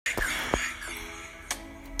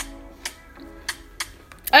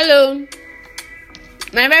Hello,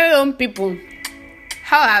 my very own people.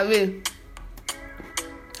 How are we?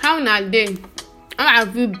 How na day? How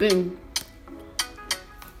have you been?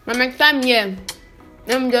 By my time here,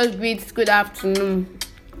 let me just greet good afternoon.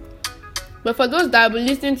 But for those that will be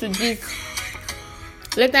listening to this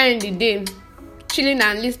later in the day, chilling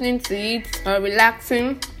and listening to it or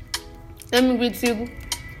relaxing, let me greet you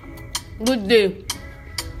good day.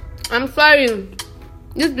 I'm sorry,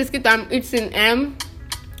 this biscuit I'm eating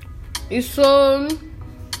is so,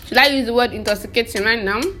 should I use the word intoxicating right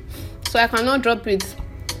now? So I cannot drop it.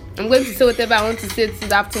 I'm going to say whatever I want to say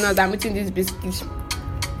this afternoon as I'm eating this biscuit.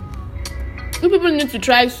 You people need to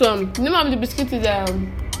try some. The name of the biscuit is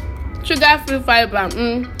sugar-free fiber. I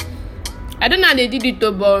don't know how they did it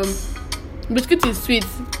though, but biscuit is sweet.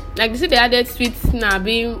 Like you see, they added sweets now,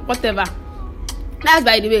 being whatever. That's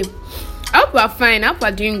by the way. I hope we're fine. I hope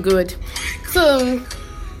we're doing good. So,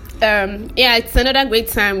 yeah, it's another great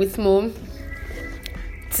time with Mo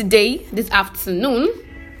today, this afternoon.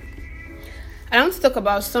 I want to talk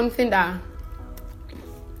about something that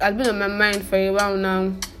has been on my mind for a while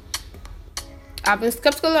now. I've been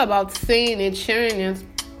skeptical about saying it, sharing it,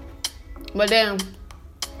 but then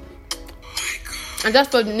I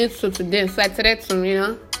just thought it needs to today, so I decided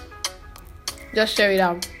to, just share it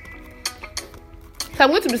out. So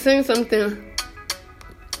I'm going to be saying something.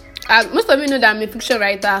 Most of you know that I'm a fiction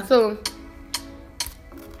writer, so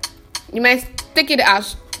you might take it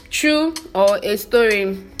as true or a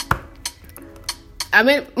story. I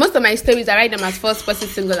mean, most of my stories, I write them as first person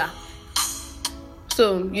singular.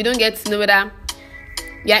 So you don't get to know whether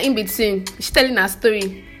you're in between. She's telling a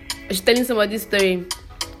story, or she's telling somebody's story.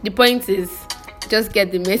 The point is, just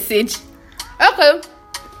get the message. Okay.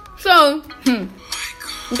 So, I'm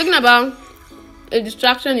talking about a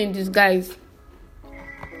distraction in disguise.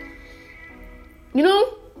 Have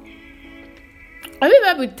you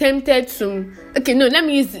ever been tempted to... Okay, no, let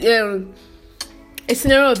me use a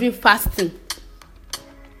scenario of you fasting.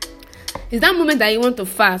 Is that moment that you want to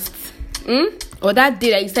fast? Or that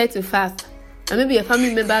day that you decide to fast? And maybe your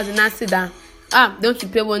family members will not say that, don't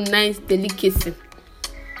prepare one nice delicacy.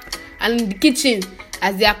 And in the kitchen,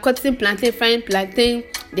 as they are cutting plantain, frying plantain,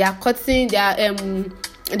 they are cutting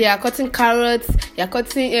carrots, they are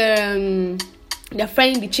cutting, they are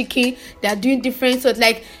frying the chicken, they are doing different sorts.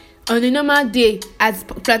 Like on a normal day, as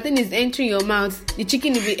plantain is entering your mouth, the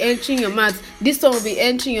chicken will be entering your mouth, this one will be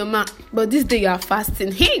entering your mouth. But this day you are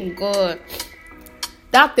fasting. Hey God,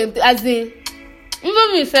 that temptation, as in,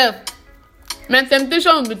 even myself, my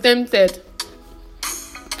temptation will be tempted.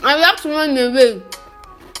 I will have to run away.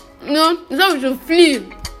 So we should flee.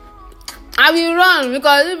 I will run,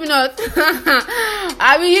 because if not,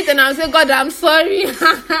 I will eat and I will say, God, I'm sorry.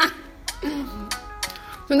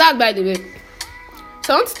 So that, by the way.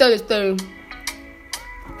 So I want to tell a story.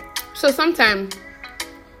 So sometime,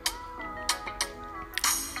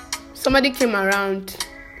 somebody came around,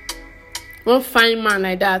 one fine man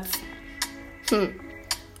like that,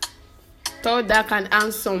 tall, dark and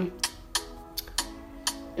handsome,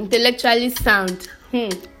 intellectually sound,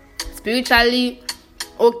 spiritually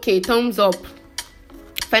okay, thumbs up,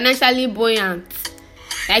 financially buoyant.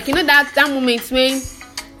 Like that moment when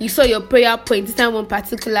you saw your prayer point, this time one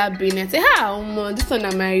particular brain, and say, this one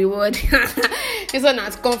is my reward. This one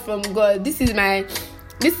has come from God. This is my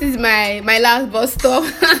last bus stop.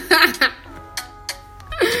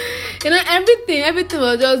 Everything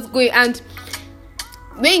was just going. And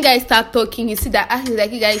when you guys start talking, you see that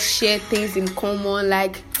like you guys share things in common,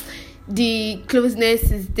 like the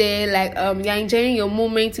closeness is there, like you're enjoying your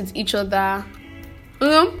moment with each other,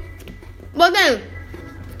 But then,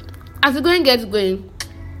 as the going gets going,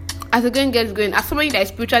 as somebody that is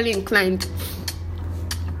spiritually inclined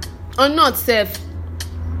or not self,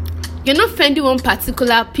 you're not finding one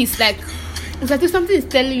particular piece. Like it's like if something is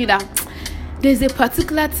telling you that there's a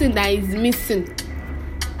particular thing that is missing.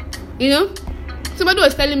 Somebody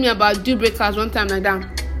was telling me about deal breakers one time like that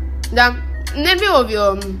in every of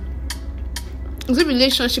your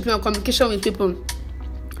relationship or communication with people,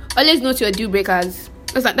 always note your deal breakers.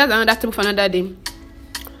 That's another topic for another day.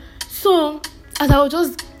 So as I was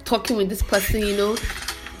just talking with this person,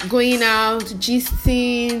 going out,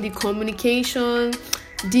 gisting, the communication,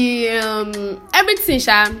 the everything.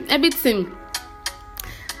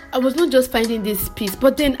 I was not just finding this piece,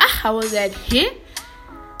 but then I was like,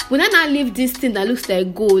 when I now leave this thing that looks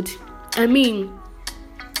like gold, I mean,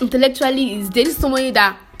 intellectually is there is somebody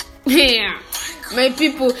that, my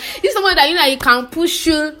people, it's someone that you can push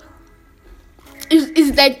you.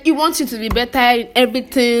 It's like he wants you to be better in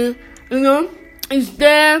everything, It's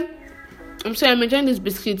there. I'm sorry, I'm enjoying this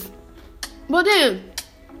biscuit. But then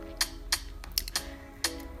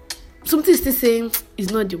something is still saying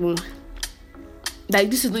it's not the one. Like,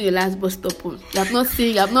 this is not your last bus stop. You have not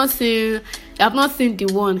seen the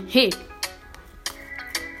one. Hey.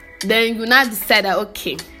 Then you now decide that,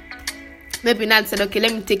 okay, maybe now decide, okay,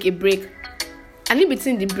 let me take a break. And in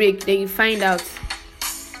between the break, then you find out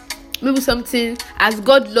maybe something, as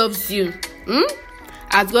God loves you,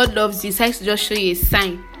 as God loves you, decides to just show you a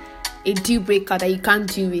sign, a deal breaker that you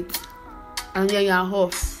can't deal with, and then you're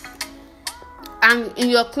off. And in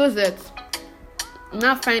your closet, you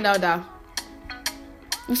now find out that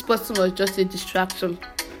this person was just a distraction.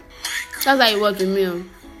 That's how it was with me.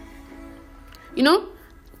 You know,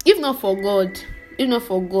 if not for God,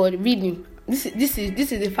 really, this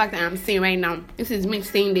is the fact that I'm saying right now. This is me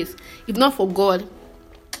saying this. If not for God,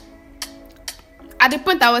 at the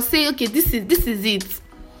point I was saying, okay, this is it.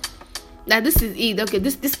 Like, this is it. Okay,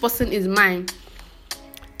 this person is mine.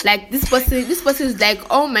 Like, this person is like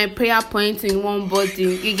all my prayer points in one body.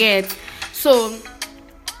 You get? So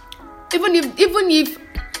even if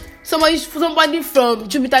somebody from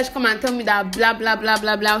Jupiter should come and tell me that blah blah blah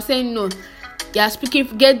blah blah, I'm saying no. You are speaking.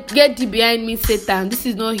 Get thee behind me, Satan. This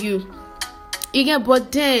is not you. You get? But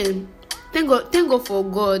then, thank God for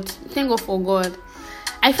God. Thank God for God.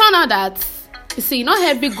 I found out that, you see, not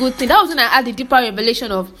every good thing. That was when I had the deeper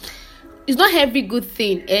revelation of, it's not every good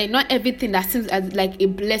thing, and not everything that seems as like a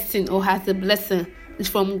blessing or has a blessing is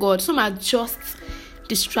from God. Some are just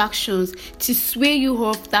distractions to sway you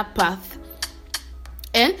off that path,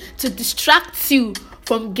 and to distract you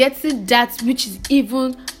from getting that which is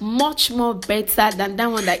even much more better than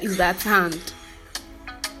that one that is at hand.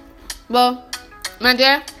 Well, my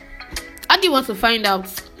dear, how do you want to find out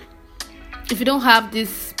if you don't have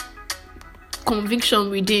this conviction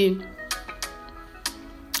within?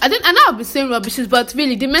 I know I'll be saying rubbishes, but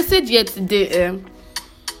really the message here today,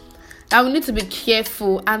 that we need to be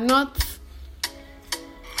careful and let's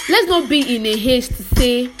not be in a haste to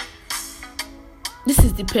say this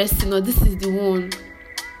is the person or this is the one.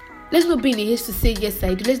 Let's not be in a haste to say yes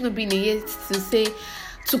I do. Let's not be in a haste to say,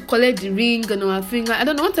 to collect the ring on our finger. I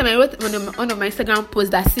don't know, one time I wrote one of my Instagram posts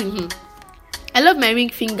that said, I love my ring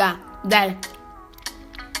finger. That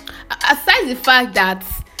aside the fact that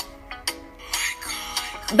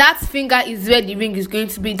finger is where the ring is going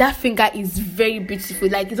to be, that finger is very beautiful.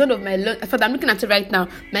 Like, it's one of my in fact, I'm looking at it right now,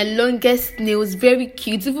 my longest nails, very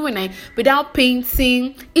cute. Even when without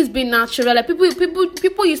painting, it's been natural. Like,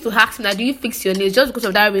 people used to ask me, do you fix your nails, just because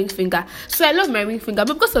of that ring finger? So I love my ring finger,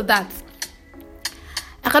 but because of that,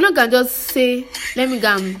 I cannot just say, let me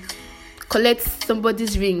go and collect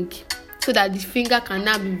somebody's ring so that the finger can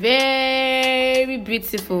now be very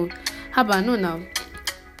beautiful. How about no now?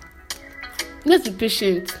 Let's be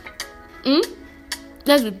patient.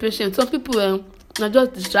 Let's be patient. Some people are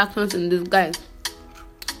just distractions in disguise.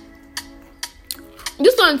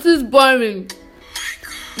 This one is boring.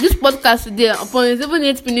 This podcast today, upon it's even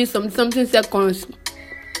 8 minutes, something seconds.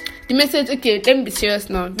 The message, okay, let me be serious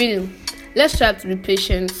now. Really, let's try to be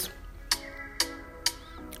patient.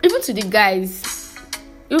 Even to guys,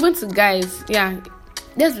 yeah.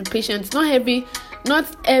 Let's be patient. Not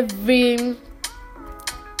every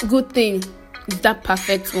good thing is that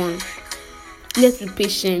perfect one. Let's be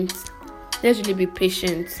patient. Let's really be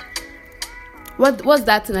patient. What's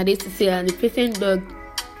that thing I used to say? And the patient dog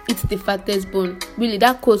eats the fattest bone. Really,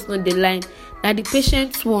 that quote's not the line. Now the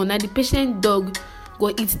patient one, now the patient dog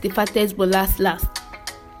go eat the fattest bone last.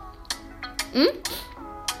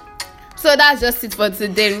 So that's just it for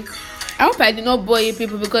today. I hope I did not bore you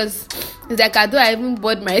people, because it's like I even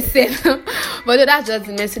bored myself. But that's just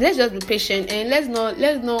the message. Let's just be patient, and let's not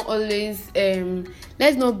always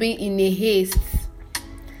let's not be in a haste.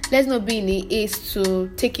 Let's not be in a haste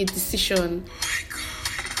to take a decision.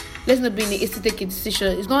 It's not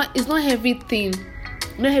everything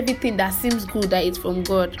that seems good that is from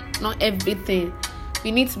God. Not everything.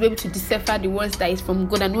 We need to be able to decipher the ones that is from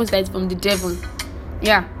God and the ones that is from the devil.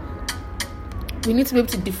 Yeah. We need to be able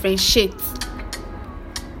to differentiate.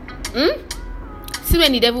 See,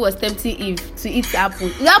 when the devil was tempting Eve to eat the apple,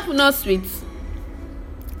 is the apple not sweet?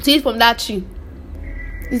 To eat from that tree,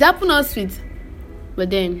 is the apple not sweet? But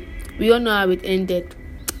then we all know how it ended.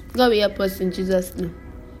 God will help us in Jesus' name.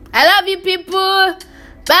 I love you people.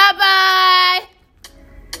 Bye bye.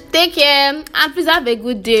 Take care and please have a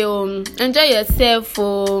good day. Enjoy yourself.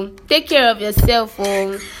 Take care of yourself.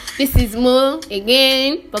 This is Mo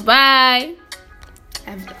again. Bye bye.